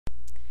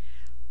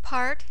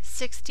Part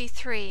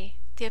 63,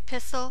 the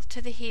Epistle to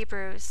the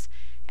Hebrews,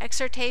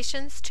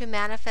 Exhortations to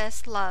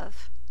Manifest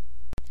Love.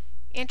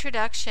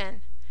 Introduction.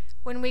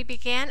 When we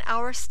began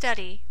our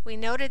study, we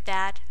noted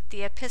that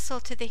the Epistle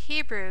to the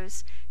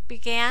Hebrews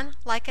began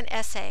like an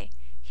essay,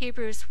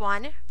 Hebrews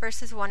 1,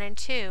 verses 1 and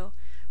 2,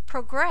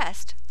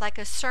 progressed like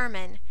a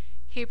sermon,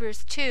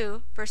 Hebrews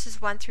 2,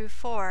 verses 1 through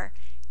 4,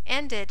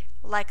 ended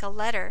like a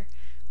letter.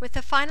 With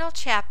the final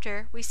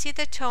chapter, we see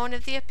the tone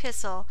of the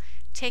epistle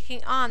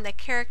taking on the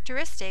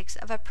characteristics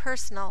of a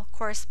personal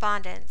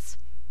correspondence.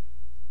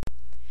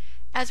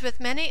 As with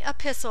many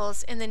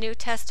epistles in the New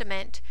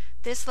Testament,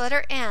 this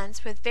letter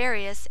ends with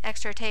various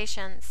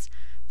exhortations.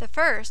 The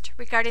first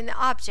regarding the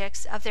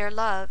objects of their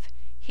love,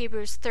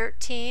 Hebrews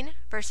 13,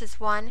 verses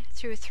 1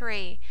 through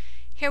 3.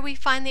 Here we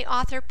find the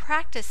author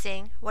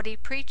practicing what he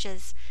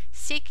preaches,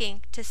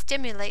 seeking to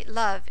stimulate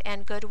love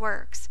and good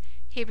works.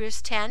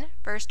 Hebrews 10,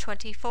 verse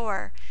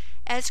 24.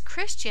 As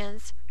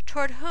Christians,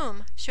 toward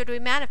whom should we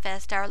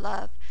manifest our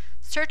love?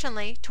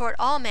 Certainly toward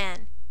all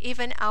men,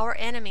 even our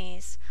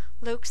enemies.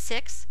 Luke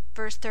 6,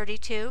 verse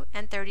 32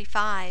 and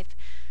 35.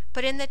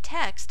 But in the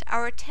text,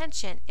 our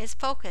attention is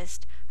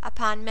focused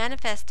upon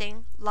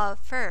manifesting love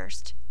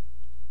first.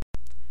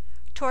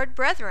 Toward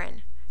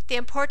brethren, the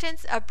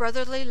importance of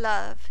brotherly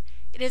love.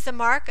 It is a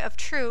mark of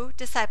true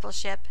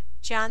discipleship.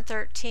 John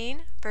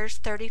 13, verse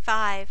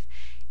 35.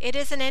 It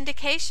is an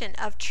indication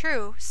of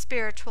true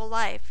spiritual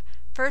life.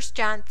 1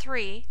 John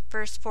 3,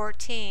 verse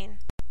 14.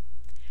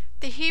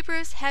 The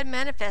Hebrews had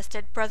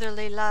manifested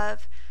brotherly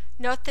love.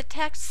 Note the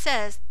text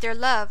says their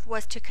love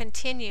was to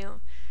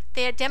continue.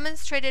 They had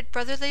demonstrated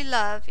brotherly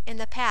love in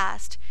the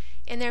past,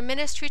 in their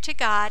ministry to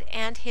God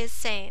and His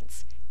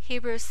saints.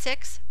 Hebrews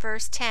 6,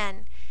 verse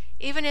 10.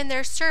 Even in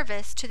their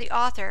service to the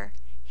author.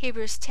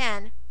 Hebrews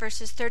 10,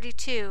 verses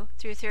 32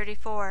 through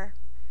 34.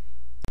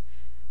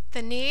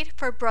 The need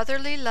for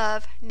brotherly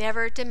love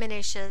never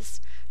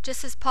diminishes,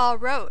 just as Paul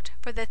wrote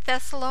for the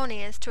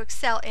Thessalonians to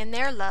excel in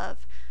their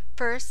love,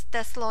 1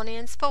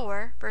 Thessalonians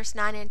 4, verse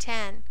 9 and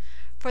 10,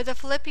 for the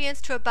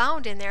Philippians to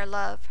abound in their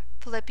love,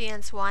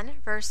 Philippians 1,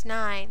 verse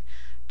 9,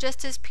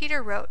 just as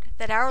Peter wrote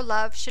that our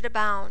love should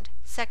abound,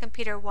 2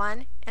 Peter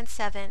 1 and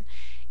 7.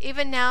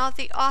 Even now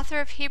the author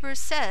of Hebrews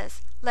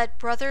says, let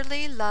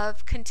brotherly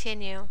love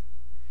continue.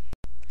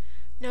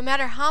 No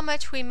matter how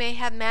much we may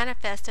have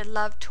manifested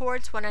love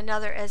towards one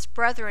another as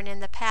brethren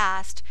in the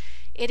past,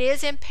 it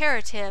is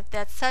imperative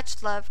that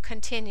such love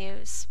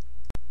continues.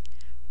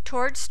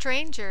 Toward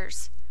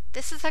strangers,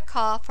 this is a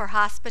call for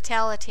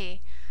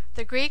hospitality.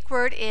 The Greek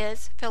word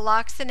is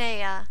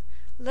philoxenia,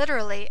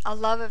 literally a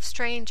love of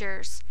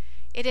strangers.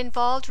 It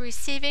involved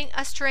receiving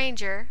a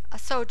stranger, a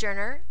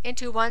sojourner,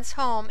 into one's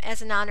home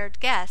as an honored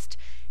guest,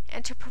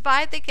 and to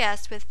provide the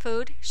guest with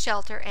food,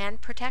 shelter, and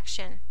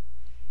protection.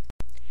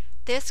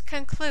 This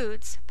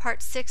concludes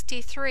Part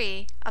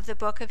 63 of the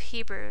book of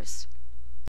Hebrews.